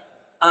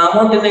ಆ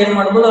ಅಮೌಂಟ್ ಇಂದ ಏನ್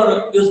ಮಾಡ್ಬೋದು, ಅವ್ರು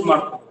ಯೂಸ್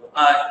ಮಾಡ್ಕೋಬಹುದು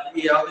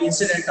ಈ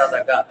ಇನ್ಸಿಡೆಂಟ್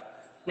ಆದಾಗ.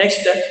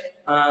 Next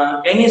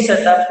any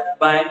set up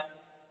by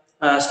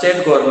state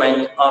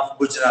government of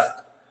Gujarat.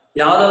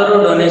 ಯಾವ್ದಾದ್ರು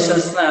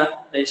ಡೊನೇಷನ್ಸ್ ನ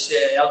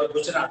ಯಾವ್ದು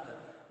ಗುಜರಾತ್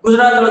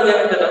ಒಳಗೆ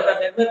ಏನಾಗ್ತದೆ ಅಂದ್ರೆ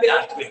there may be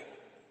earthquake.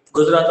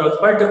 Gujarat ಒಳಗೆ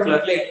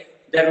particularly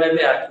there may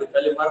be earthquake.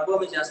 ಅಲ್ಲಿ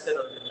ಮರುಭೂಮಿ ಜಾಸ್ತಿ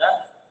ಇರೋದ್ರಿಂದ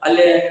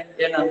ಅಲ್ಲಿ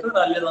ಏನಂತ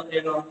ಅಲ್ಲಿ ಒಂದು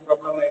ಏನು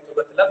ಪ್ರಾಬ್ಲಮ್ ಆಯ್ತು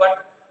ಗೊತ್ತಿಲ್ಲ, ಬಟ್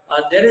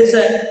ದೇರ್ ಇಸ್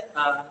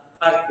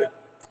ಅರ್ಥಕ್ವೇಕ್.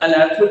 ಅಲ್ಲಿ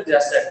ಅರ್ಥಕ್ವೇಕ್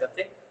ಜಾಸ್ತಿ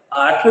ಆಗ್ತದೆ. ಆ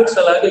ಅರ್ಥಕ್ವೇಕ್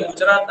ಸಲುವಾಗಿ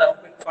ಗುಜರಾತ್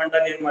ಅರ್ಥಕ್ವೇಕ್ ಫಂಡ್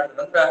ಅನ್ನು ಏನ್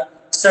ಮಾಡಿದ್ರು ಅಂದ್ರೆ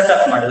ಸೆಟ್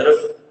ಅಪ್ ಮಾಡಿದ್ರು.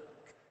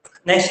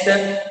 ನೆಕ್ಸ್ಟ್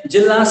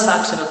ಜಿಲ್ಲಾ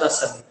ಸಾಕ್ಷರತಾ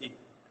ಸಮಿತಿ.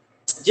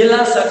 ಜಿಲ್ಲಾ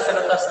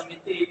ಸಾಕ್ಷರತಾ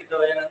ಸಮಿತಿ ಇದು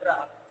ಏನಂದ್ರೆ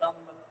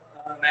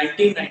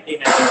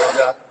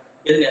 1999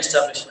 ಇದನ್ನ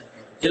ಎಸ್ಟಾಬ್ಲಿಷ್ಮೆಂಟ್.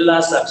 ಜಿಲ್ಲಾ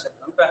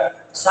ಸಾಕ್ಷರತಾ ಅಂದ್ರೆ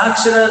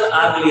ಸಾಕ್ಷರ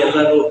ಆಗ್ಲಿ,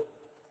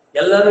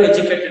 ಎಲ್ಲರೂ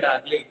ಎಜುಕೇಟೆಡ್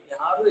ಆಗ್ಲಿ,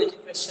 ಯಾರು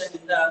ಎಜುಕೇಶನ್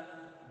ಇಂದ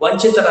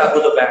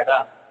ವಂಚಿತರಾಗೋದು ಬೇಡ.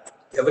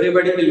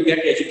 Everybody will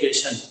get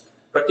education.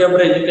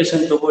 ಪ್ರತಿಯೊಬ್ಬರು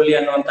ಎಜುಕೇಶನ್ ತಗೊಳ್ಳಿ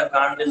ಅನ್ನುವಂತ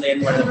ಕಾರಣದಿಂದ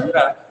ಏನ್ ಮಾಡಿದ್ರು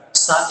ಅಂದ್ರ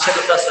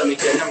ಸಾಕ್ಷರತಾ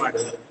ಸಮಿತಿಯನ್ನ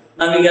ಮಾಡಿದ್ರು.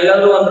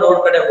 ನಾವೀಗೆಲ್ಲರೂ ಒಂದ್ ರೋಡ್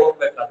ಕಡೆ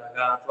ಹೋಗ್ಬೇಕಾದಾಗ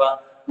ಅಥವಾ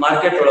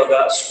ಮಾರ್ಕೆಟ್ ಒಳಗ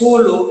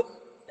ಸ್ಕೂಲು,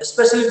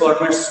 ಎಸ್ಪೆಷಲಿ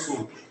ಗೌರ್ಮೆಂಟ್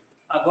ಸ್ಕೂಲ್,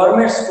 ಆ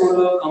ಗೌರ್ಮೆಂಟ್ ಸ್ಕೂಲ್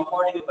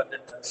ಕಾಂಪೌಂಡಿಗೆ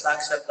ಬಂದಿರ್ತಾರೆ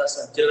ಸಾಕ್ಷರತಾ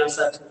ಜಿಲ್ಲಾ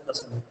ಸಾಕ್ಷರತಾ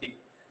ಸಮಿತಿ,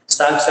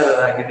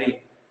 ಸಾಕ್ಷರರಾಗಿರಿ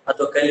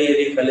ಅಥವಾ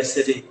ಕಲಿಯಿರಿ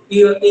ಕಲಿಸಿರಿ,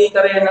 ಈ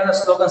ತರ ಏನಾದ್ರು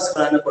ಸ್ಲೋಗನ್ಸ್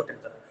ಗಳನ್ನ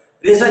ಕೊಟ್ಟಿರ್ತಾರೆ.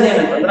 Reason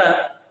ಏನಂತಂದ್ರ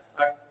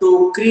to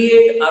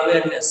create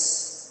awareness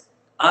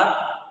R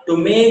to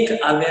make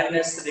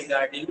awareness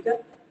regarding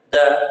the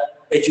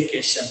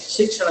education,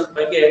 ಶಿಕ್ಷಣದ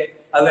ಬಗ್ಗೆ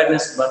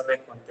ಅವೇರ್ನೆಸ್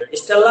ಬರ್ಬೇಕು ಅಂತೇಳಿ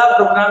ಇಷ್ಟೆಲ್ಲಾ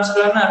ಪ್ರೋಗ್ರಾಮ್ಸ್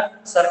ಗಳನ್ನ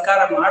ಸರ್ಕಾರ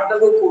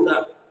ಮಾಡಿದಾಗೂ ಕೂಡ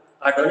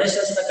ಆ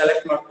ಡೊನೇಷನ್ಸ್ ನ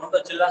ಕಲೆಕ್ಟ್ ಮಾಡ್ಕೊಂಡು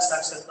ಜಿಲ್ಲಾ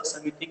ಸಾಕ್ಷರತಾ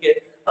ಸಮಿತಿಗೆ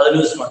ಅದನ್ನ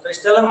ಯೂಸ್ ಮಾಡ್ತಾರೆ.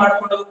 ಇಷ್ಟೆಲ್ಲ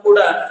ಮಾಡ್ಕೊಂಡಾಗ ಕೂಡ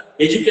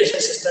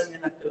ಎಜುಕೇಶನ್ ಸಿಸ್ಟಮ್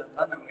ಏನಾಗ್ತಿಲ್ಲ ಅಂತ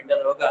ನಮ್ಮ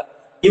ಇಂಡಿಯಾದೊಳಗ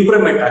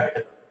ಇಂಪ್ರೂವ್ಮೆಂಟ್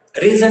ಆಗ್ತಿದೆ.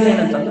 Reason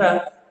ಏನಂತಂದ್ರ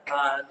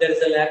there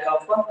is a lack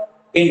of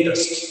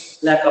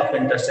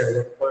interest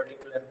ಇರ್ಬೋದು,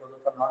 ಪೊಲಿಟಿಕಲ್ ಇರ್ಬೋದು,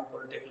 ನಾನ್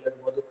ಪೊಲಿಟಿಕಲ್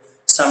ಇರ್ಬೋದು.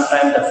 Some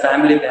time the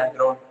family back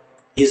ground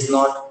is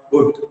not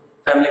good,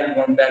 family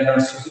back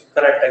ground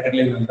correct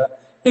ಆಗಿರ್ಲಿಲ್ಲ ಅಂತ.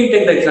 ಈಗ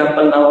ಟೇಕ್ ದ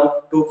ಎಕ್ಸಾಂಪಲ್, ನಾವು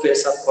 2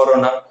 phase of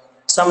corona,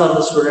 some of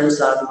the students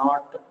are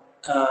not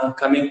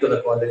coming to the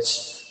college,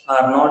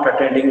 are not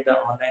attending the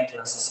online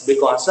classes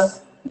because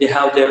they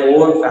have their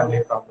own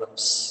family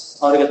problems.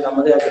 ಅವರಿಗೆ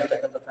ತಮ್ಮದೇ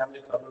ಆಗಿರ್ತಕ್ಕಂಥ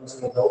family problems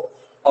ಇರ್ತಾವೆ,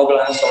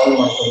 ಅವುಗಳನ್ನ solve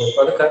ಮಾಡ್ಕೋಬೇಕು.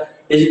 ಅದಕ್ಕೆ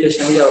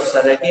ಎಜುಕೇಶನ್ಗೆ ಅವ್ರು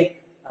ಸರಿಯಾಗಿ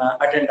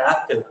ಅಟೆಂಡ್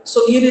ಆಗ್ತಿಲ್ಲ. ಸೊ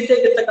ಈ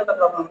ರೀತಿಯಾಗಿರ್ತಕ್ಕಂಥ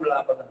ಪ್ರಾಬ್ಲಮ್ಗಳು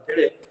ಆಗ್ಬೋದು ಅಂತ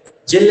ಹೇಳಿ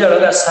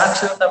ಜಿಲ್ಲೆಯೊಳಗ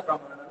ಸಾಕ್ಷರತಾ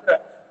ಪ್ರಮಾಣ ಅಂದ್ರೆ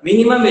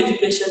minimum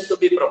education to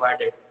be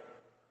provided,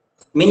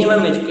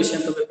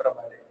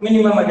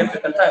 minimum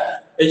ಆಗಿರ್ತಕ್ಕಂಥ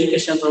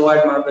ಎಜುಕೇಶನ್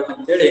ಪ್ರೊವೈಡ್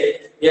ಮಾಡ್ಬೇಕಂತ ಹೇಳಿ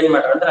ಏನ್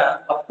ಮಾಡ್ರ ಅಂದ್ರ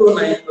ಅಪ್ ಟು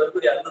 9th ವರೆಗೂ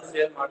ಯಾರನ್ನೂ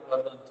ಫೇಲ್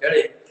ಮಾಡಬಾರ್ದು ಅಂತ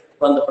ಹೇಳಿ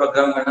ಒಂದು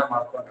ಪ್ರೋಗ್ರಾಮ್ ಗಳನ್ನ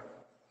ಮಾಡ್ಕೊಂಡ್ರು.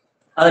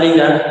 ಆದ್ರೆ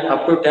ಈಗ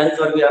ಅಪ್ ಟು 10th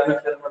ವರೆಗೂ ಯಾರನ್ನೂ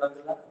ಫೇಲ್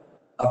ಮಾಡೋದಿಲ್ಲ,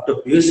 ಅಪ್ ಟು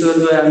PUC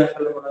ವರೆಗೂ ಯಾರನ್ನೂ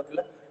ಫೇಲ್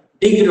ಮಾಡೋದಿಲ್ಲ,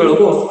 ಡಿಗ್ರಿ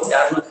ಒಳಗೂ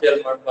ಯಾರನ್ನೂ ಫೇಲ್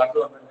ಮಾಡಬಾರ್ದು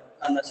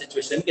ಅನ್ನೋ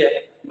ಸಿಚುವೇಶನ್ಗೆ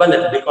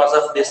ಬಂದಿದೆ because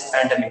of this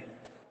pandemic.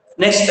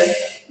 Next,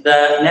 the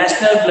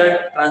national blood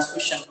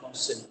transfusion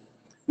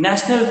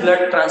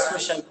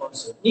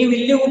council. ನೀವು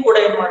ಇಲ್ಲಿಗೂ ಕೂಡ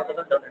ಏನ್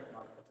ಮಾಡ್ಬೋದು, ಡೊನೇಟ್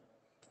ಮಾಡ್ಬೋದು.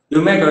 You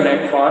may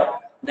donate for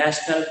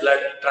national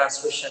blood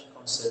transfusion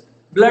council.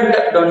 Blood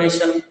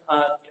donation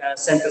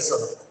centres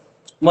ಅದು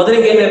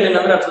ಮೊದಲಿಗೆ ಏನಿರ್ಲಿಲ್ಲ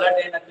ಅಂದ್ರೆ ಬ್ಲಡ್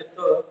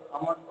ಏನಾಗ್ತಿತ್ತು,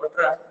 ಅಮೌಂಟ್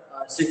ಕೊಟ್ರ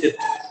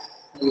ಸಿಕ್ತಿತ್ತು,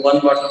 1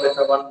 ಬಾಟಲ್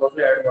ಬೇಕಾ, 1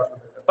 ಬಾಟಲ್ 2 ಬಾಟಲ್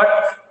ಬೇಕಾ. ಬಟ್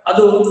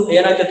ಅದು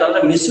ಏನಾಗ್ತಿತ್ತು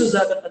ಅಂದ್ರೆ ಮಿಸ್ಯೂಸ್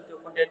ಆಗತ್ತೆ ಅಂತ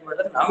ತಿಳ್ಕೊಂಡು ಏನ್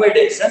ಮಾಡಿದ್ರೆ ನಾವೇ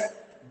days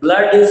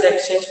blood is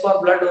exchange for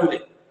blood only.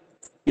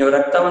 ನೀವು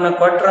ರಕ್ತವನ್ನ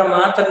ಕೊಟ್ರ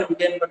ಮಾತ್ರ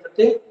ನಿಮ್ಗೆ ಏನ್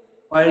ಬರ್ತೈತಿ,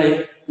 ಒಳ್ಳೆ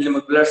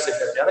ನಿಮಗೆ ಬ್ಲಡ್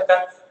ಸಿಗ್ತೈತಿ. ಅದಕ್ಕೆ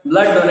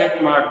ಬ್ಲಡ್ ಡೊನೇಟ್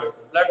ಮಾಡ್ಬೇಕು.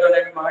 ಬ್ಲಡ್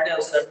ಡೊನೇಟ್ ಮಾಡಿ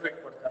ಅವ್ರು ಸರ್ಟಿಫಿಕೇಟ್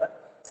ಕೊಡ್ತಾರ.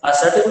 ಆ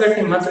ಸರ್ಟಿಫಿಕೇಟ್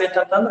ನಿಮ್ ಹತ್ರ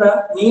ಇತ್ತಂತಂದ್ರ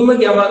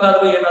ನಿಮಗೆ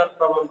ಯಾವಾಗಾದ್ರೂ ಏನಾದ್ರು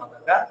ಪ್ರಾಬ್ಲಮ್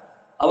ಆದಾಗ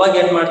ಅವಾಗ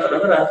ಏನ್ ಮಾಡ್ತಾರ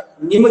ಅಂದ್ರ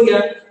ನಿಮಗೆ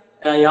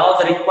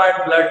ಯಾವ್ದು ರಿಕ್ವೈರ್ಡ್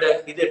ಬ್ಲಡ್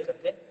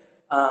ಇದಿರ್ತೈತಿ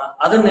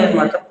ಅದನ್ನ ಏನ್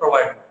ಮಾಡ್ತಾರೆ,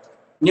 ಪ್ರೊವೈಡ್ ಮಾಡ್ತಾರೆ.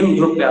 ನಿಮ್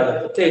ಗ್ರೂಪ್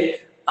ಯಾವ್ದಿರ್ತೈತಿ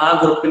ಆ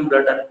ಗ್ರೂಪಿನ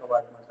ಬ್ಲಡ್ ಅನ್ನು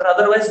ಪ್ರೊವೈಡ್ ಮಾಡ್ತಾರೆ.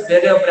 ಅದರ್ವೈಸ್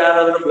ಬೇರೆ ಒಬ್ರು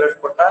ಯಾರಾದ್ರೂ ಬ್ಲಡ್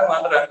ಕೊಟ್ಟಾಗ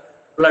ಮಾತ್ರ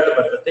ಬ್ಲಡ್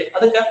ಬರ್ತೈತಿ.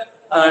 ಅದಕ್ಕೆ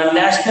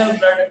ನ್ಯಾಷನಲ್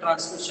ಬ್ಲಡ್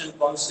ಟ್ರಾನ್ಸ್ಫ್ಯೂಷನ್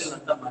ಕೌನ್ಸಿಲ್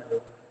ಅಂತ ಮಾಡಿದ್ರು,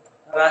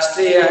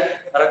 ರಾಷ್ಟ್ರೀಯ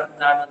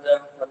ರಕ್ತದಾನದ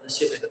ಒಂದು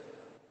ಶಿಬಿರ.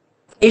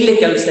 ಇಲ್ಲಿ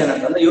ಕೆಲಸ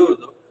ಏನಂತಂದ್ರೆ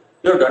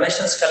ಇವ್ರು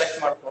ಡೊನೇಷನ್ಸ್ ಕಲೆಕ್ಟ್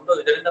ಮಾಡ್ಕೊಂಡು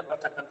ಇದರಿಂದ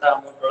ಬರ್ತಕ್ಕಂಥ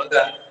ಅಮೌಂಟ್ ಒಳಗ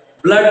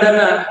ಬ್ಲಡ್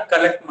ಅನ್ನ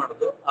ಕಲೆಕ್ಟ್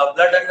ಮಾಡುದು, ಆ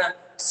ಬ್ಲಡ್ ಅನ್ನ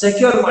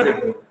ಸೆಕ್ಯೂರ್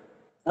ಮಾಡಿಡ್ಬೋದು.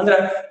 ಅಂದ್ರೆ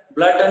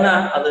ಬ್ಲಡ್ ಅನ್ನ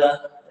ಅದ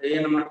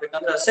ಏನ್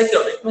ಮಾಡ್ಬೇಕಂದ್ರೆ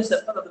ಸೆಕ್ಯೂರ್, ಇಟ್ ಮೀನ್ಸ್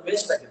ಅದು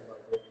ವೇಸ್ಟ್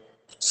ಆಗಿರ್ಬಾರ್ದು,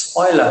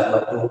 ಸ್ಪಾಯಿಲ್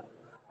ಆಗ್ಬಾರ್ದು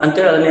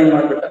ಅಂತೇಳಿ ಅದನ್ನ ಏನ್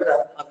ಮಾಡ್ಬೇಕಂದ್ರೆ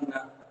ಅದನ್ನ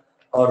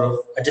ಅವರು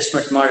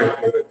ಅಡ್ಜಸ್ಟ್ಮೆಂಟ್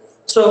ಮಾಡಿಟ್ಕೋಬೇಕು.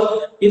 ಸೊ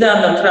ಇದಾದ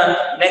ನಂತರ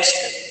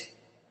next,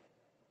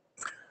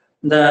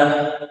 the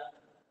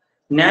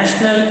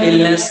national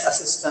illness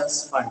assistance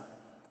fund.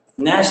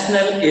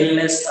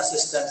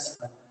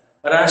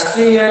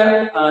 ರಾಷ್ಟ್ರೀಯ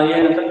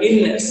ಏನಂತ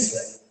ಇಲ್ನೆಸ್,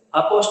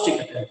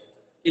 ಅಪೌಷ್ಟಿಕತೆ.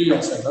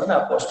 ಇಲ್ನೆಸ್ ಅಂತಂದ್ರೆ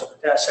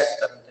ಅಪೌಷ್ಟಿಕತೆ,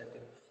 ಅಶಕ್ತರ ಅಂತ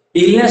ಹೇಳ್ತೀವಿ.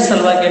 ಇಲ್ನೆಸ್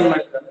ಸಲುವಾಗಿ ಏನ್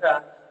ಮಾಡಿದ್ರು ಅಂದ್ರ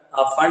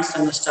ಆ ಫಂಡ್ಸ್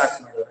ಅನ್ನು ಸ್ಟಾರ್ಟ್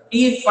ಮಾಡಿದ್ರು.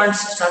 ಈ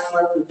ಫಂಡ್ಸ್ ಸ್ಟಾರ್ಟ್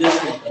ಮಾಡೋ ಉದ್ದೇಶ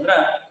ಅಂತಂದ್ರ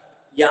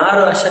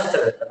ಯಾರು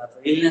ಅಶಕ್ತರ ಇರ್ತಾರ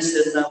ಅಥವಾ ಇಲ್ನೆಸ್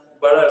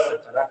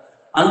ಬಳಸ್ತಿರ್ತಾರ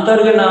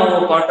ಅಂತವ್ರಿಗೆ ನಾವು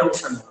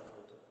ಕಾಂಟ್ರಿಬ್ಯೂಷನ್ ಮಾಡಬಹುದು.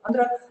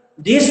 ಅಂದ್ರ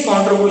these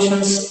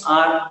contributions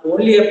are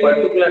only A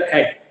particular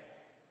head.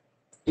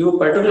 ಇವು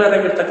ಪರ್ಟಿಕ್ಯುಲರ್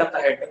ಆಗಿರ್ತಕ್ಕಂಥ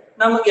ಹೆಡ್.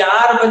 ನಮ್ಗೆ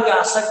ಯಾರ ಬಗ್ಗೆ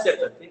ಆಸಕ್ತಿ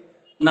ಇರ್ತೈತಿ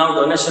ನಾವು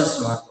ಡೊನೇಷನ್ಸ್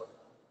ಮಾಡ್ಬೋದು.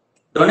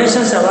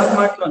 ಡೊನೇಷನ್ಸ್ ಯಾವಾಗ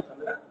ಮಾಡ್ತೀವಿ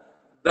ಅಂತಂದ್ರೆ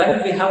when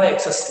we have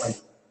excess money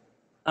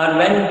or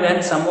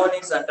when ಸಮೋನ್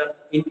is under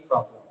in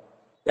problem,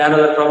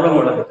 ಯಾರಾದ್ರೂ ಪ್ರಾಬ್ಲಮ್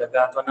ಒಳಗಿದ್ದಾಗ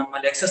ಅಥವಾ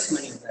ನಮ್ಮಲ್ಲಿ ಎಕ್ಸೆಸ್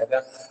ಮನಿ ಇದ್ದಾಗ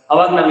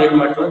ಅವಾಗ ನಾವ್ ಏನ್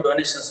ಮಾಡ್ತೀವಿ,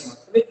 ಡೊನೇಷನ್ಸ್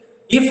ಮಾಡ್ತೀವಿ.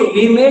 If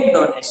we make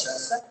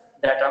donations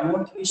that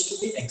amount is to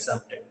B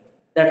exempted.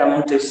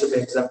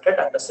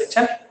 Under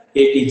section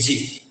 80G.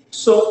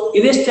 So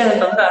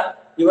ಇದಿಷ್ಟೇನಂತಂದ್ರ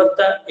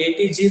ಇವತ್ತ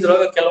 80G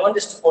ಇದ್ರೊಳಗೆ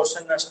ಕೆಲವೊಂದಿಷ್ಟು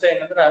ಪೋರ್ಷನ್ ಅಷ್ಟೇ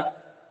ಏನಂದ್ರ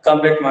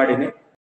ಕಂಪ್ಲೀಟ್ ಮಾಡೀನಿ.